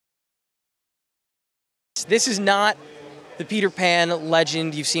difference. This is not the Peter Pan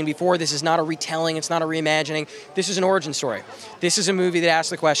legend you've seen before. This is not a retelling. It's not a reimagining. This is an origin story. This is a movie that asks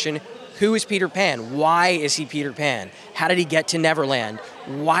the question, who is Peter Pan? Why is he Peter Pan? How did he get to Neverland?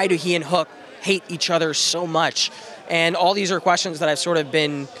 Why do he and Hook hate each other so much? And all these are questions that I've sort of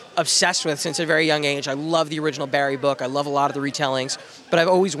been obsessed with since a very young age. I love the original Barry book. I love a lot of the retellings. But I've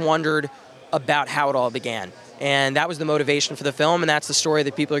always wondered about how it all began. And that was the motivation for the film, and that's the story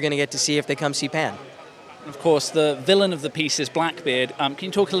that people are going to get to see if they come see Pan. Of course, the villain of the piece is Blackbeard. Can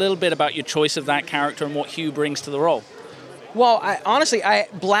you talk a little bit about your choice of that character and what Hugh brings to the role? Well, honestly,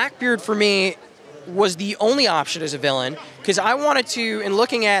 Blackbeard for me was the only option as a villain, because I wanted to, in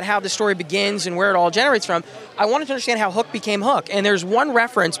looking at how the story begins and where it all generates from, I wanted to understand how Hook became Hook. And there's one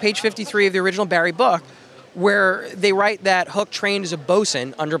reference, page 53 of the original Barry book, where they write that Hook trained as a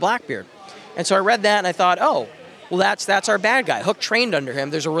bosun under Blackbeard. And so I read that and I thought, oh, well, that's our bad guy. Hook trained under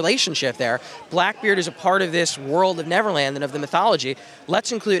him. There's a relationship there. Blackbeard is a part of this world of Neverland and of the mythology.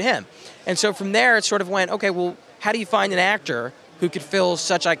 Let's include him. And so from there, it sort of went, okay, well, how do you find an actor who could fill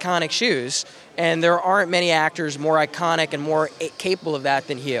such iconic shoes? And there aren't many actors more iconic and more capable of that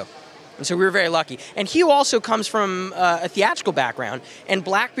than Hugh. And so we were very lucky. And Hugh also comes from a theatrical background. And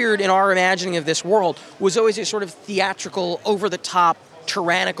Blackbeard, in our imagining of this world, was always a sort of theatrical, over-the-top,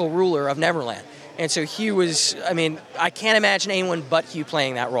 tyrannical ruler of Neverland. And so Hugh was, I mean, I can't imagine anyone but Hugh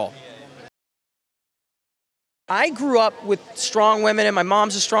playing that role. I grew up with strong women, and my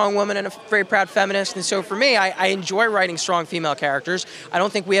mom's a strong woman and a very proud feminist. And so for me, I enjoy writing strong female characters. I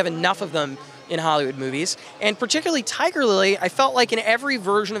don't think we have enough of them in Hollywood movies. And particularly Tiger Lily, I felt like in every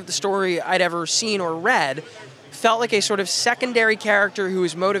version of the story I'd ever seen or read, felt like a sort of secondary character who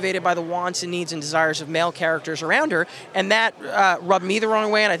was motivated by the wants and needs and desires of male characters around her. And that rubbed me the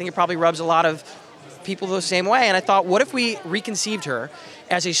wrong way, and I think it probably rubs a lot of people the same way. And I thought, what if we reconceived her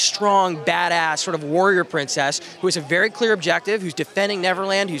as a strong, badass, sort of warrior princess who has a very clear objective, who's defending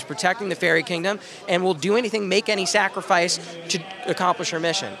Neverland, who's protecting the fairy kingdom, and will do anything, make any sacrifice to accomplish her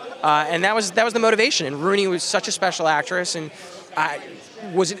mission. And that was the motivation. And Rooney was such a special actress, and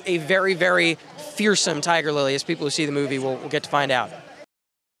was a very, very fearsome Tiger Lily, as people who see the movie will get to find out.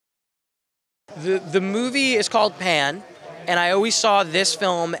 The movie is called Pan. And I always saw this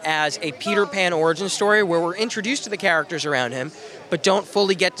film as a Peter Pan origin story where we're introduced to the characters around him, but don't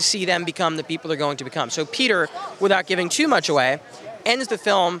fully get to see them become the people they're going to become. So Peter, without giving too much away, ends the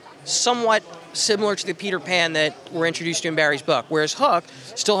film somewhat similar to the Peter Pan that we're introduced to in Barry's book, whereas Hook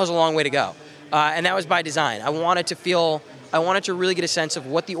still has a long way to go. And that was by design. I wanted to really get a sense of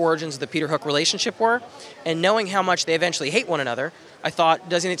what the origins of the Peter-Hook relationship were, and knowing how much they eventually hate one another, I thought,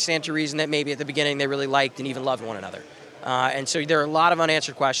 doesn't it stand to reason that maybe at the beginning they really liked and even loved one another? And so there are a lot of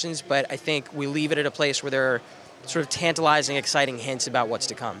unanswered questions, but I think we leave it at a place where there are sort of tantalizing, exciting hints about what's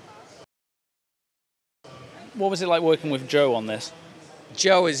to come. What was it like working with Joe on this?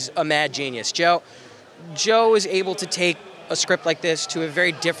 Joe is a mad genius. Joe is able to take a script like this to a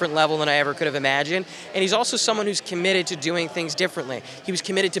very different level than I ever could have imagined. And he's also someone who's committed to doing things differently. He was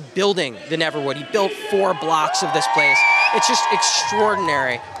committed to building the Neverwood. He built 4 blocks of this place. It's just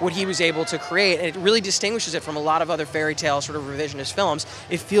extraordinary what he was able to create, and it really distinguishes it from a lot of other fairy tale sort of revisionist films.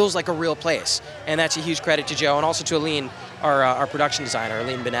 It feels like a real place, and that's a huge credit to Joe, and also to Aline, our production designer,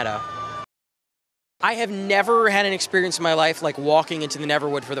 Aline Bonetta. I have never had an experience in my life like walking into the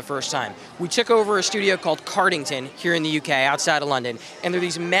Neverwood for the first time. We took over a studio called Cardington here in the UK, outside of London, and there are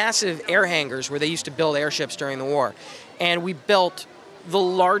these massive air hangars where they used to build airships during the war. And we built the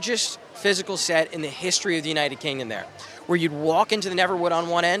largest physical set in the history of the United Kingdom there, where you'd walk into the Neverwood on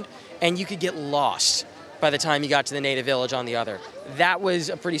one end and you could get lost by the time you got to the native village on the other. That was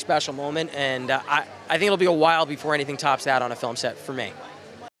a pretty special moment, and I think it'll be a while before anything tops that on a film set for me.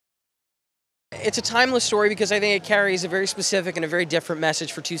 It's a timeless story because I think it carries a very specific and a very different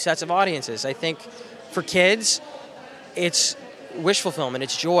message for 2 sets of audiences. I think for kids, it's wish fulfillment,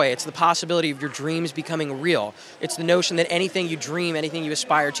 it's joy, it's the possibility of your dreams becoming real. It's the notion that anything you dream, anything you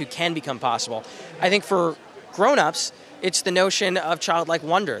aspire to can become possible. I think for grown-ups, it's the notion of childlike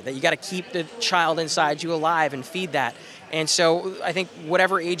wonder, that you got to keep the child inside you alive and feed that. And so I think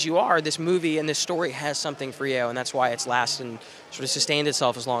whatever age you are, this movie and this story has something for you, and that's why it's lasted and sort of sustained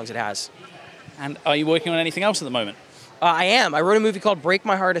itself as long as it has. And are you working on anything else at the moment? I am. I wrote a movie called Break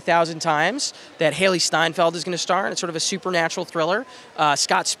My Heart 1,000 Times that Haley Steinfeld is going to star in. It's sort of a supernatural thriller.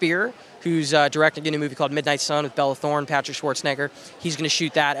 Scott Spear, who's directing a new movie called Midnight Sun with Bella Thorne, Patrick Schwarzenegger, he's going to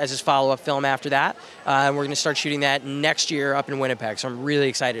shoot that as his follow-up film after that. And we're going to start shooting that next year up in Winnipeg, so I'm really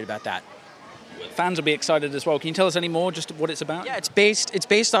excited about that. fans will be excited as well. Can you tell us any more, just what it's about? Yeah, it's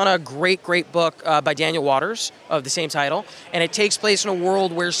based on a great book by Daniel Waters of the same title, and it takes place in a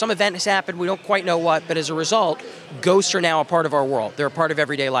world where some event has happened, we don't quite know what, but as a result, ghosts are now a part of our world. They're a part of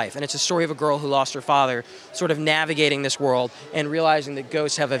everyday life, and it's a story of a girl who lost her father, sort of navigating this world and realizing that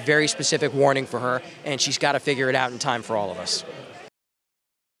ghosts have a very specific warning for her, and she's got to figure it out in time for all of us.